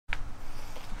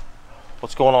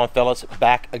What's going on, fellas?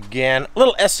 Back again. A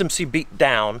little SMC beat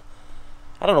down.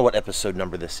 I don't know what episode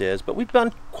number this is, but we've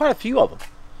done quite a few of them.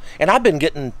 And I've been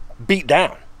getting beat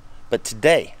down. But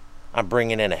today, I'm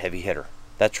bringing in a heavy hitter.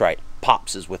 That's right.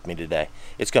 Pops is with me today.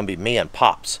 It's going to be me and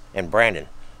Pops and Brandon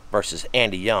versus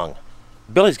Andy Young.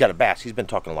 Billy's got a bass. He's been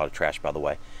talking a lot of trash, by the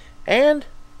way. And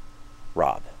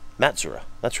Rob Matsura.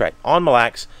 That's right. On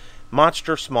Mille,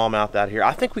 monster smallmouth out here.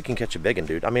 I think we can catch a big one,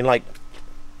 dude. I mean, like,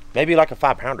 maybe like a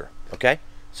 5-pounder. Okay,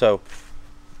 so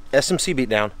SMC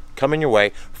beatdown coming your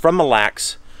way from Mille.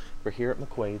 We're here at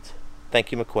McQuaid's.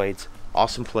 Thank you, McQuaid's.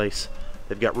 Awesome place.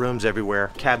 They've got rooms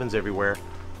everywhere, cabins everywhere.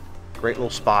 Great little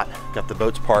spot. Got the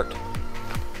boats parked.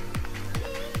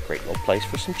 Great little place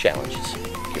for some challenges.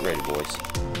 Get ready, boys.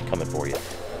 Coming for you.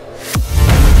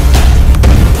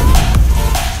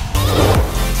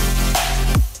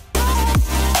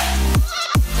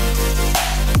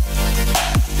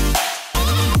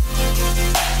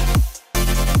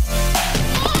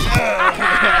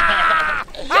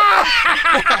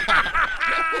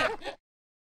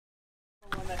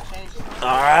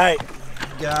 All right,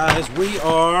 guys, we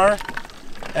are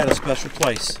at a special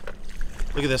place.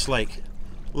 Look at this lake.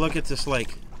 Look at this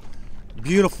lake.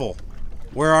 Beautiful.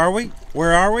 Where are we?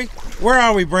 Where are we? Where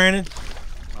are we, Brandon?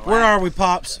 Where are we,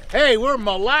 Pops? Hey, we're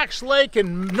Mille Lake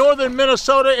in northern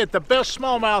Minnesota at the best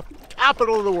smallmouth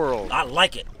capital of the world. I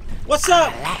like it. What's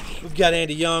up? We've got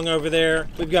Andy Young over there.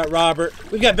 We've got Robert.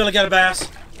 We've got Billy got a bass.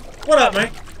 What up,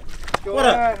 man? What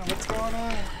up? What's going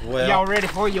on? Well, y'all ready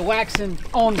for your waxing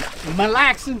on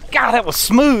Malaxing? God, that was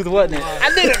smooth, wasn't it?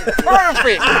 I did it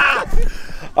perfect.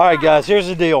 all right, guys, here's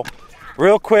the deal.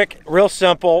 Real quick, real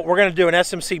simple. We're going to do an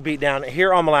SMC beatdown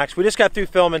here on Mille. We just got through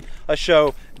filming a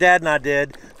show Dad and I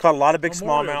did. Caught a lot of big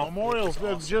smallmouth. Memorials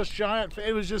was just giant.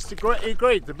 It was just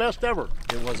great, the best ever.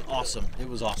 It was awesome. It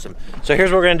was awesome. So here's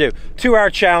what we're going to do.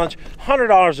 2-hour challenge,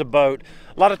 $100 a boat.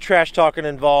 A lot of trash talking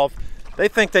involved. They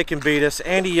think they can beat us.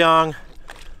 Andy Young,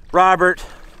 Robert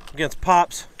against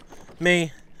Pops,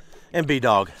 me, and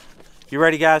B-Dog. You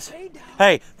ready, guys?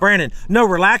 Hey, Brandon, no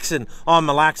relaxing on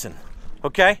Malaxing,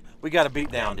 okay? We got a beat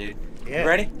down, dude. Yeah. You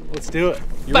ready? Let's do it.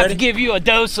 You About ready? to give you a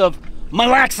dose of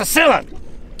Malaxicillin.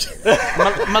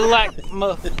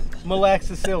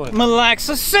 Malaxicillin.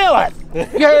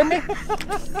 Malaxicillin. You heard me?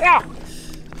 Yeah.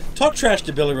 Talk trash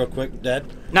to Billy real quick, Dad.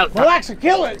 No.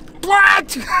 Malaxicillin. What?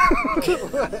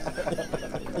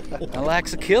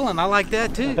 Malaxicillin. I like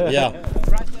that too. Yeah.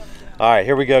 All right,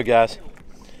 here we go, guys.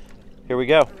 Here we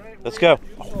go. Let's go.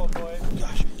 Oh,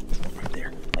 gosh, there's one right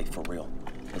there. Like, for real.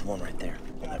 There's one right there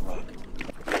on that rock.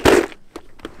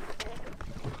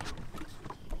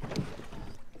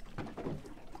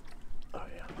 Oh,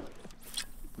 yeah.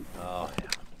 Oh, yeah.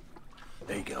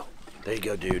 There you go. There you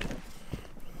go, dude.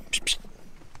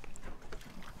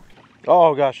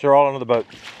 Oh, gosh, they're all under the boat.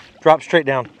 Drop straight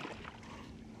down.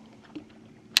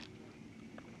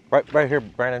 Right here,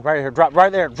 Brandon. Right here. Drop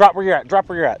right there. Drop where you're at. Drop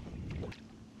where you're at.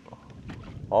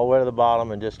 All the way to the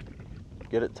bottom and just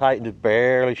get it tight and just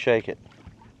barely shake it.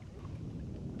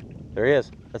 There he is.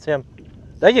 That's him.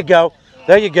 There you go.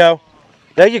 There you go.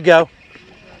 There you go.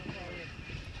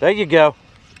 There you go.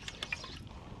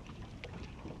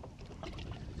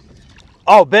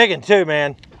 Oh, big one too,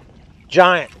 man.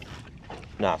 Giant.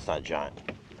 No, it's not giant.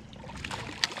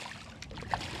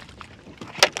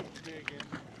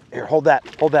 Here, hold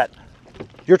that. Hold that.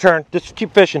 Your turn. Just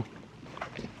keep fishing.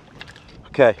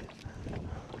 Okay.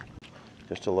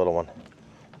 Just a little one.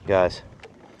 Guys,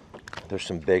 there's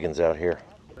some big ones out here.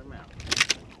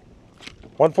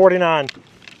 149.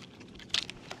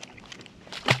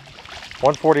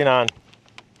 149.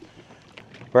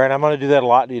 Brandon, I'm going to do that a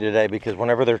lot to you today because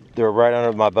whenever they're right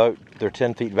under my boat, they're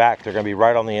 10 feet back. They're going to be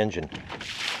right on the engine.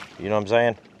 You know what I'm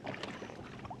saying?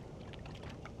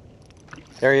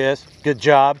 There he is. Good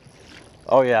job.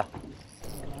 Oh, yeah.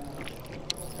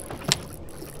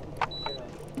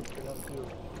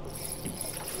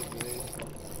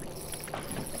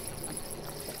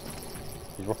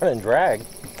 He's running drag.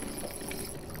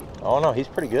 Oh, no, he's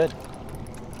pretty good.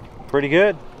 Pretty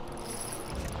good.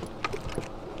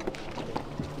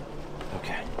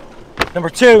 Okay. Number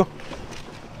 2.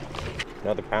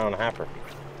 Another pound and a halfer.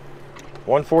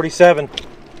 147.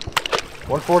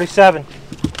 147.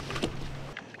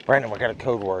 Brandon, we got a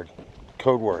code word.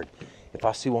 Code word. If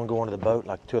I see one go into the boat,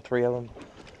 like 2 or 3 of them,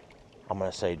 I'm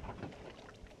going to say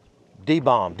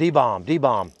D-bomb, D-bomb,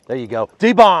 D-bomb. There you go.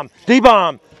 D-bomb,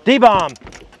 D-bomb, D-bomb.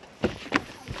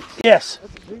 Yes.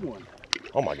 That's a big one.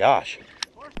 Oh my gosh.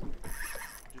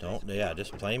 Yeah,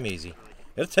 just play him easy.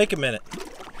 It'll take a minute.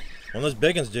 One of those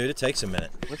big ones, dude, it takes a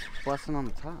minute. What's busting on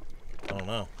the top? I don't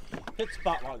know. Hit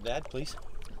spot lock, Dad, please.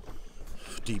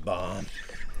 D-bomb.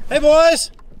 Hey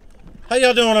boys, how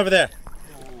y'all doing over there?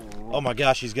 Oh my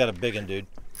gosh, he's got a big one, dude.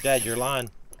 Dad, your line.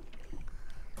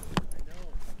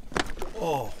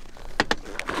 Oh.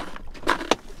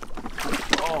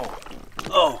 Oh.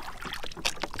 Oh.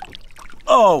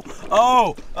 Oh.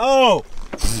 Oh. Oh.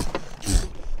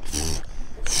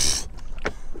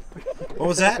 What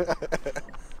was that?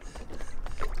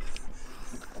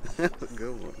 That's a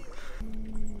good one.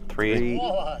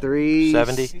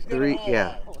 370. 3,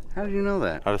 yeah. How did you know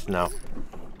that? I just know.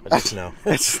 I just know.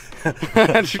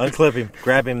 Unclip him.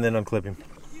 Grab him, then unclip him.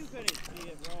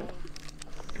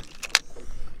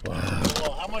 Wow.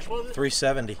 How much was it?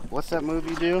 370. What's that move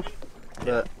you do?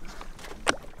 The...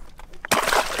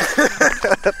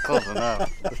 Close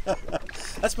enough.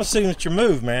 That's my signature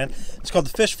move, man. It's called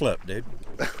the fish flip, dude.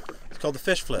 It's called the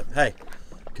fish flip. Hey,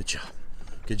 good job.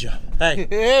 Good job. Hey.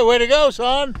 Yeah, way to go,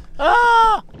 son.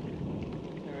 Ah!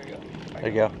 There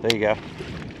you go. There you go.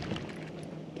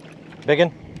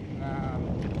 Biggin?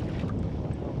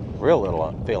 Real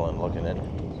little feeling looking at it.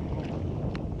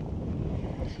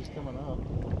 This is coming up.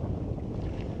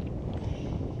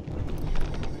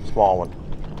 Small one.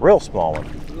 Real small one.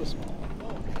 Real small.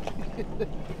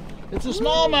 It's a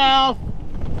smallmouth.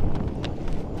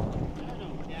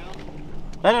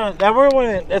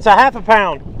 It's a half a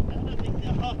pound.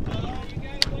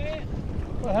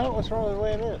 Well, what's wrong with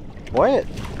weighing it? Weigh it.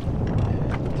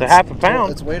 It's a half a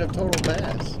pound. It's weight of total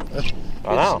bass.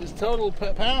 I know. It's total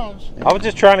pounds. I was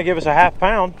just trying to give us a half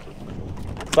pound.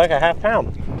 It's like a half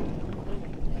pound.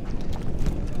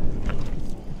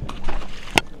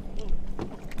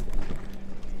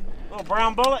 Little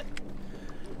brown bullet.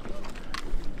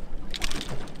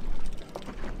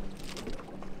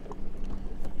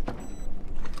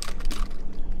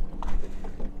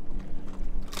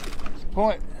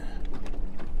 Point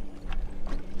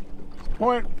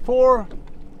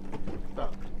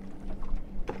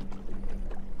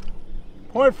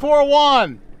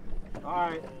 0.41. All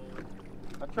right.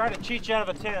 I tried to cheat you out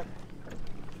of a 10.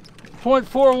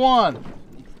 0.41.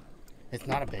 It's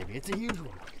not a baby. It's a huge one.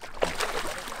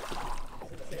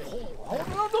 Oh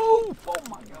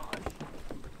my gosh.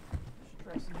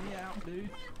 Stressing me out, dude.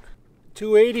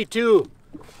 282.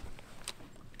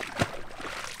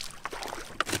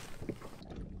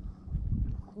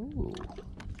 Ooh.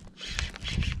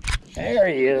 There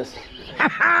he is.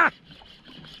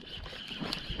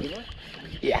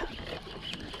 Yeah.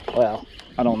 Well,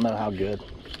 I don't know how good.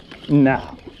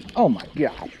 No. Oh my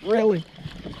gosh, really?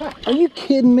 Are you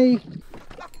kidding me?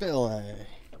 Billy.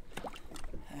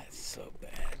 That's so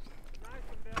bad.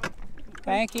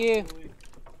 Thank you.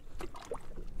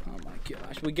 Oh my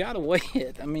gosh, we gotta weigh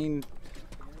it. I mean,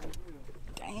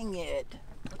 dang it.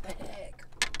 What the heck?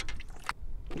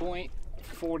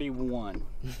 0.41.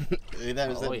 That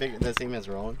was that big. That same as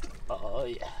rolling. Oh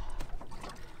yeah.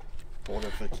 Hold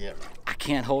it for the camera. I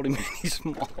can't hold him any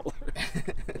smaller.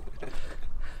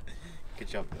 Good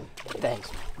job.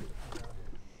 Thanks.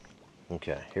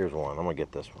 Okay, here's one. I'm gonna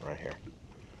get this one right here.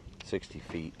 60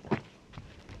 feet.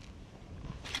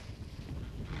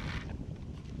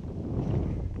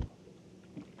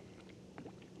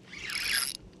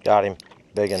 Got him.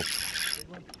 Biggin.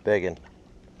 Biggin.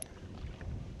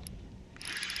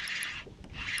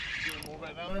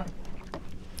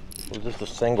 It was just a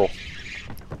single.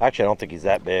 Actually, I don't think he's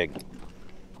that big.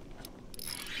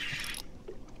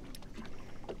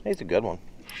 He's a good one.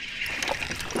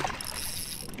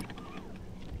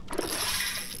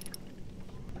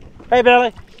 Hey,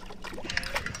 Billy.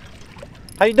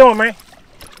 How you doing, man?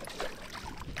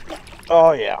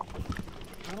 Oh, yeah.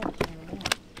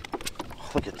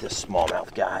 Look at this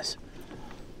smallmouth, guys.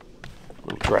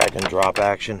 Little drag and drop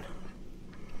action.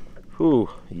 Whew,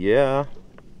 yeah.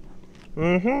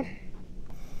 Mm-hmm.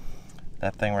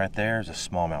 That thing right there is a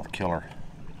smallmouth killer.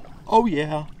 Oh,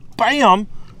 yeah. Bam!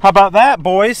 How about that,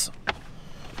 boys?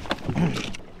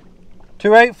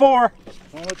 284.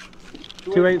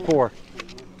 284.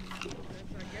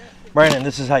 Brandon,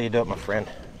 this is how you do it, my friend.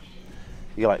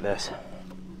 You go like this.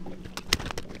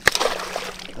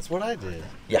 That's what I did.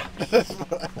 Yeah.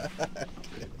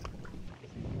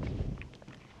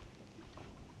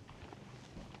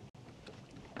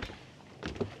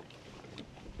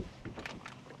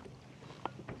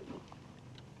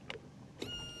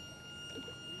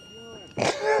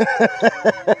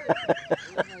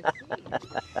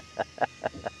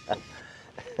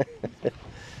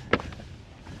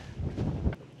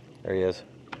 There he is.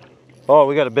 Oh,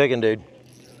 we got a big one, dude.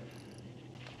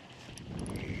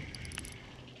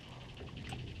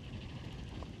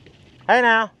 Hey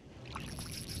now.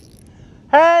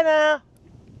 Hey now.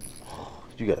 Oh,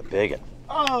 you got a big one.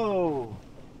 Oh!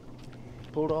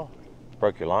 Pulled off.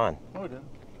 Broke your line. No, it didn't.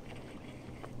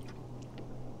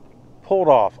 pulled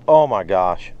off. Oh my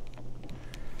gosh.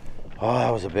 Oh,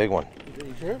 that was a big one.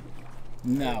 You sure?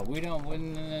 No, we don't.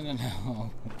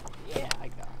 No. Yeah, I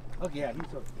got it. Oh yeah,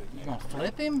 he's so good. You gonna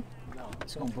flip him? No.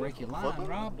 It's gonna break your line,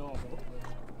 Rob.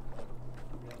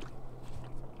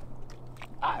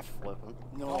 I flip him.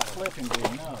 No, don't flip him,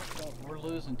 dude. No, we're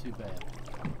losing too bad.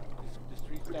 Just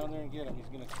reach down there and get him. He's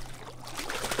gonna.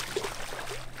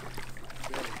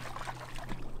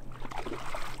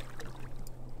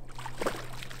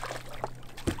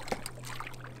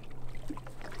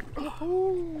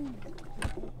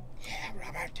 Yeah,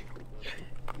 Robert.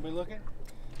 We looking?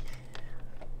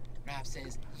 Rob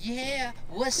says, "Yeah,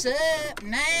 what's up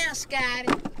now, Scotty?"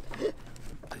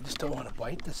 I just don't want to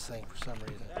bite this thing for some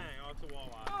reason. Dang, oh, it's a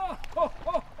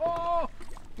walleye.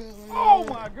 Oh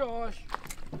my gosh!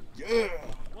 Yeah.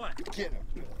 What? Get him.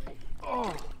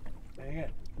 Oh, dang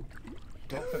it!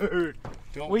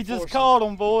 Don't We just force caught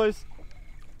him, boys.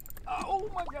 Oh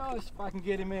my gosh! If I can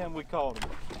get him in, we caught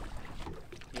him.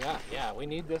 Yeah, we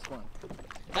need this one.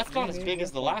 That's not as big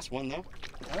as the last one, though.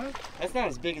 Huh? That's not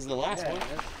as big as the last one.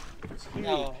 It's huge.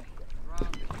 No.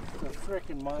 It's a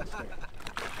freaking monster.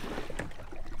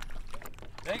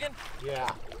 Megan?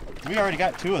 Yeah. We already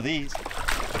got 2 of these. Look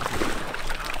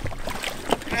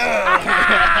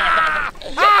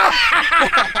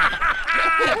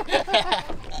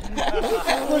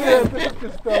at that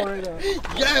just fell right out.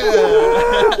 Yeah!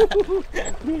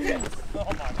 Oh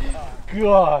my god.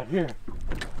 God, here.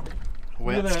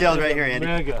 Wait, Look at that, scales look right at here, that Andy.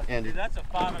 mega. Andy. Dude, that's a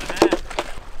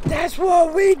 5.5. That's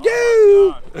what we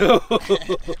do. God.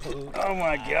 Oh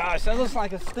my gosh, that looks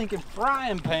like a stinking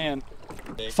frying pan.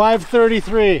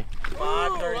 533.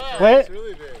 5.30. Wait.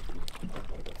 really big.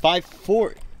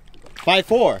 5'4".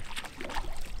 5'4".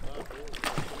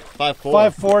 5'4".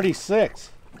 546.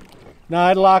 No,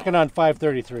 I'd lock it on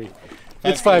 533.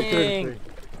 It's 533. You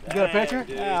got a picture?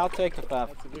 Dude. Yeah, I'll take the 5.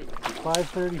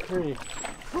 533.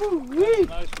 Woo-wee.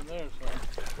 Nice one there, son.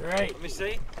 Great. Let me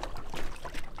see.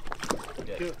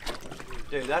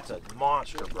 Dude, that's a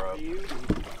monster, bro.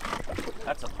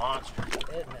 That's a monster.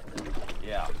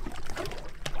 Yeah.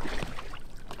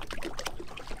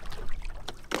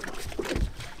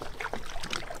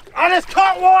 I just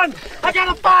caught one! I got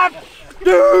a 5!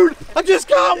 Dude! I just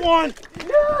got one!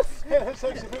 Yes!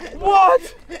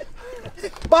 What?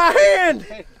 By hand!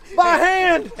 By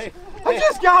hand! I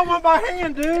just got one by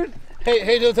hand, dude!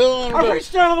 Hey, don't tell him. I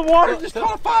reached down to the water and just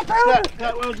caught a 5-pounder!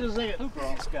 Scott, well, just a second. Who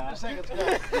brought Scott? Just a second,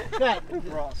 Scott. Scott, who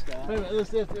brought Scott? Wait a minute,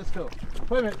 let's go.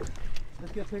 Wait a minute.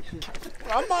 Let's get pictures.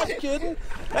 I'm not kidding.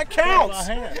 That counts.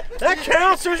 By hand. That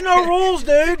counts. There's no rules,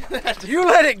 dude. You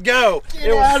let it go.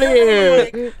 Get out of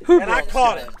here. And I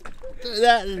caught it.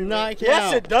 That does not count.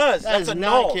 Yes, it does. That That's does a not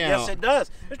null. count. Yes, it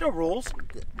does. There's no rules.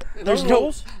 There's no no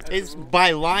rules. It's by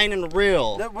line and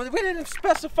reel. We didn't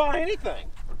specify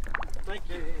anything. Thank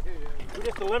you. We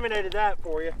just eliminated that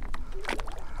for you.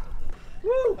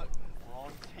 Woo! We're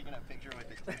all taking a picture with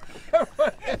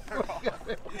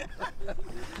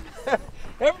it.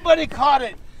 Everybody caught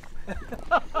it.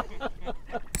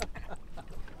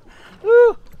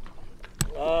 Woo!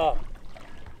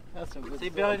 That's some good See,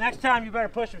 stuff. Billy, next time you better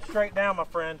push him straight down, my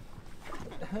friend.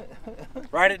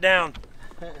 Write it down.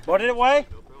 What did it weigh?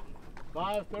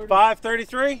 530.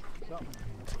 533?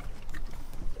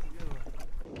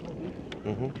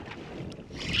 Mm-hmm.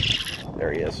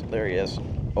 There he is. There he is.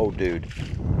 Oh, dude.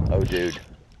 Oh, dude.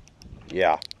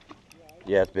 Yeah.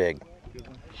 Yeah, it's big.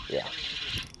 Yeah.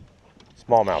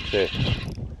 Smallmouth, too.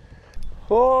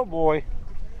 Oh, boy.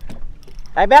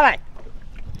 Hey, Billy.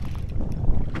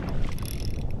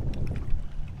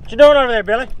 What you doing over there,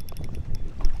 Billy?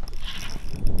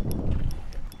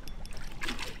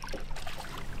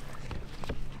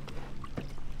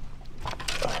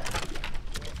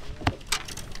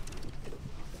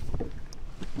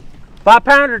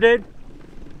 $5-pounder, dude.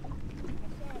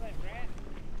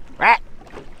 Rat.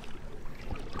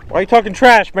 Why are you talking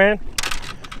trash, man?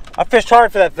 I fished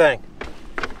hard for that thing.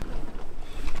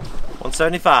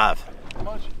 175. How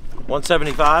much?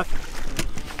 175.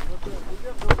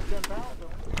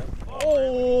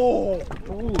 Oh!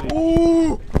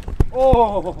 Ooh!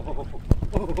 Oh!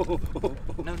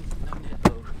 No,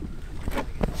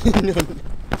 Mega.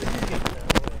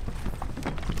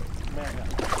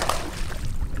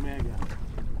 Mega.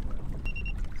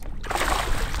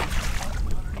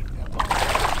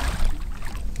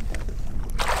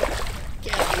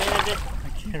 Get him, Andy.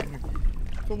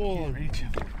 Come on. Reach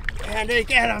him. Andy,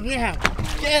 get him now.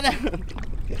 Get him.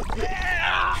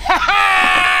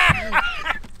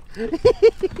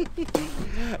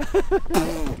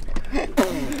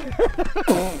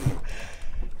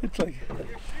 It's like. Your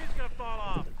shoe's gonna fall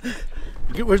off.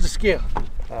 Where's the scale?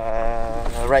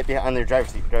 right behind on their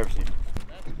driver's seat.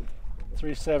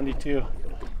 372.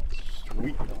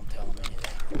 Sweet. Don't tell them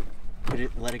anything.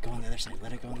 Let it go on the other side.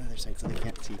 Let it go on the other side so they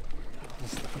can't see.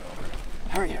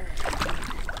 Hurry.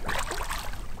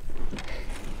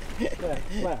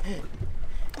 Left.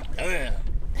 Oh yeah.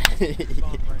 Is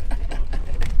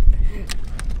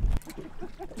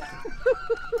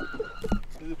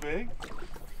it big?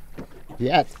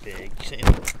 Yeah, it's big.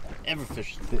 Every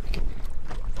fish is big.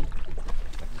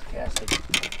 Cast it.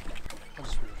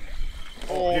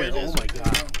 Oh, it is. Oh my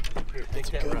god. Here, take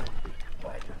that run.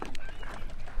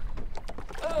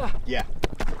 Yeah.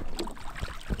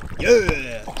 Yeah.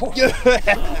 Yeah.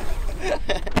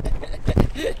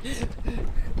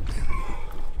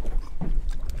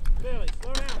 Billy,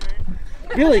 slow down, man.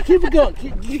 Billy, keep it going.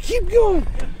 Keep going.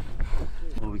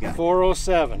 What do we got?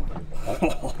 407.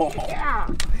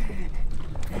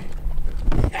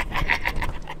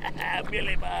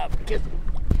 Billy Bob, kiss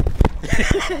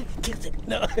it.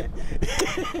 No.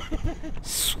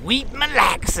 Sweet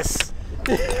molasses.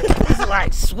 It's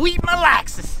like sweet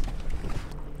molasses.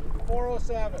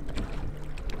 407.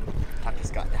 Pocket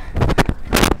Scott.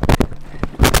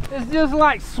 It's just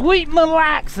like sweet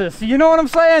molasses. You know what I'm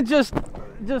saying? Just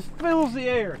fills the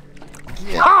air.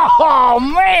 Yeah. Oh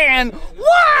man!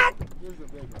 What?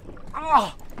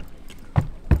 Oh.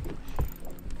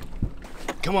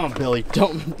 Come on, Billy.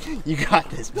 Don't. You got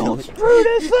this, Billy. Screw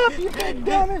this up, you big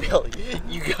dummy. Billy,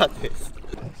 you got this.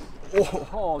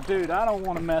 Oh, dude, I don't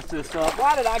want to mess this up.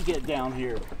 Why did I get down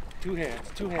here? Two hands,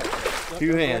 two hands.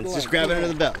 Two hands. Just grab it under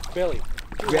the belly. Billy.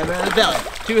 Grab it under the belly.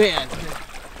 Two hands.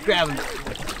 Grab him.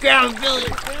 Grab him, Billy.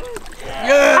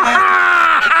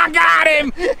 Ah, I got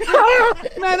him!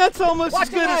 Man, that's almost as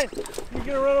good as... You're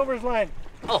gonna run over his line.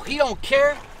 Oh, he don't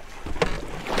care?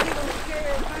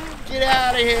 Get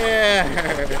out of here.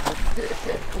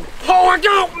 Oh, I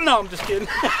don't! No, I'm just kidding.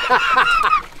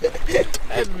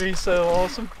 That'd be so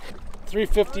awesome.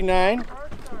 359.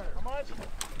 How much?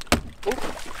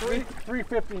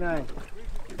 359.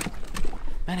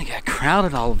 Man, it got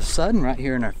crowded all of a sudden right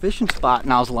here in our fishing spot,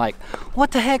 and I was like,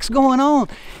 what the heck's going on?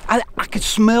 I could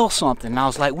smell something, and I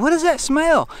was like, what is that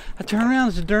smell? I turn around,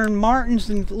 it's Darren Martins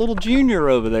and little Junior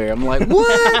over there. I'm like,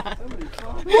 what?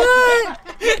 What?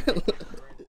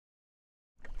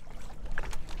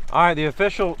 All right, the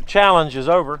official challenge is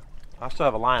over. I still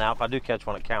have a line out. If I do catch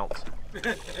one, it counts.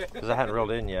 Because I hadn't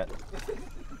reeled in yet.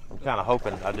 I'm kind of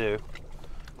hoping I do.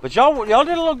 But y'all did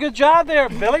a little good job there,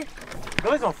 Billy.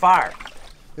 Billy's on fire.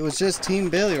 It was just Team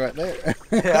Billy right there.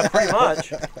 Yeah, pretty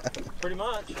much. Pretty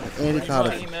much.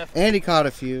 Andy caught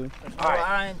a few. All right.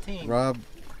 Lion team. Rob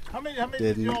How many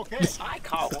did you all catch? I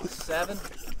caught one. 7.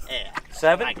 Yeah.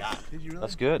 7? I got it. Did you really?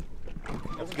 That's good.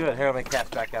 That's good. Here, let me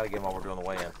cast back out again while we're doing the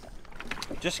weigh-in.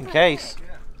 Just in case.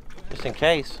 Just in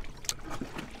case.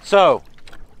 So,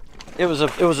 it was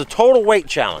a total weight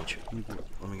challenge.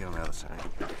 Let me get on the other side.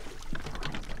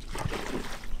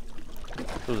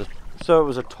 So it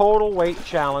was a total weight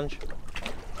challenge.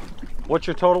 What's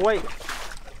your total weight?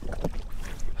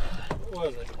 What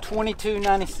was it?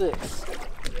 22.96.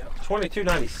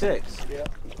 22.96.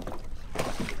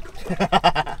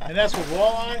 And that's with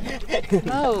walleye?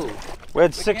 No. We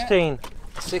had 16.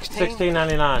 16.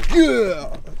 16.99.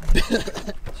 Yeah.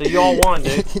 So you all won,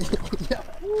 dude.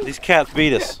 These cats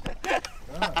beat us.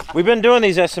 We've been doing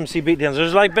these SMC beatdowns.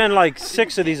 There's been like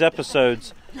 6 of these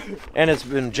episodes, and it's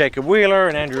been Jacob Wheeler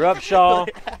and Andrew Upshaw.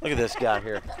 Look at this guy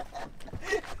here.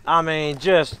 I mean,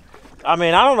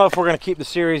 I don't know if we're going to keep the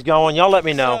series going. Y'all let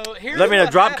me know. So here's let me know.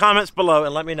 what Drop happened. comments below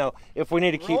and let me know if we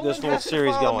need to keep this little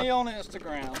series Follow going. me on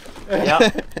Instagram.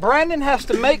 Yep. Brandon has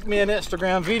to make me an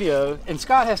Instagram video, and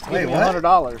Scott has to give Wait, me what?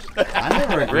 $100. I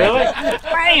never agreed. Really?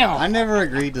 Bam! I never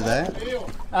agreed to that.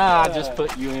 I just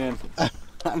put you in.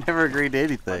 I never agreed to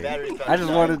anything. I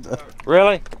just wanted to.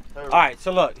 Really? All right,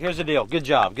 so look, here's the deal. Good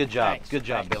job, good job, good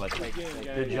job, Billy.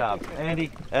 Good job.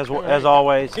 Andy, as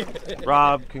always.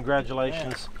 Rob,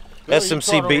 congratulations.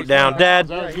 SMC beatdown. Dad,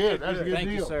 That was good. That was a good Thank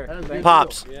you, deal. sir. That was a good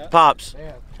Pops, deal. Pops,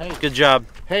 Hey, good job.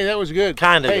 hey, that was good.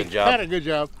 Kinda hey, good job. Kind of good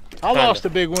job. I Kinda. lost a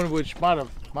big one, which might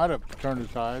have turned the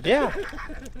tide. Yeah,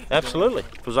 absolutely.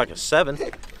 It was like a 7.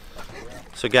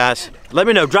 So guys, let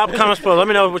me know. Drop comments below. Let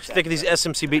me know what you think of these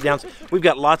SMC beatdowns. We've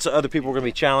got lots of other people we're going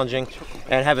to be challenging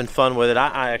and having fun with it.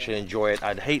 I actually enjoy it.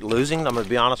 I'd hate losing. I'm going to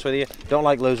be honest with you. Don't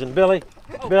like losing. Billy,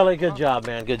 good job,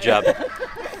 man. Good job.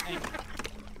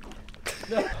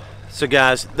 So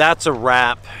guys, that's a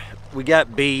wrap. We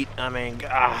got beat. I mean,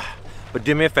 but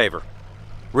do me a favor,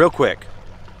 real quick.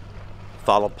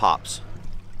 Follow Pops.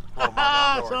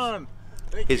 Son.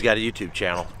 He's got a YouTube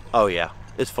channel. Oh yeah,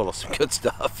 it's full of some good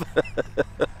stuff.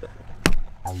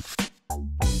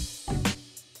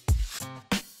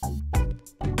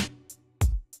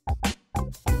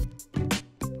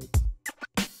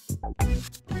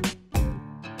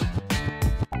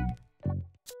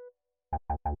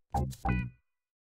 it.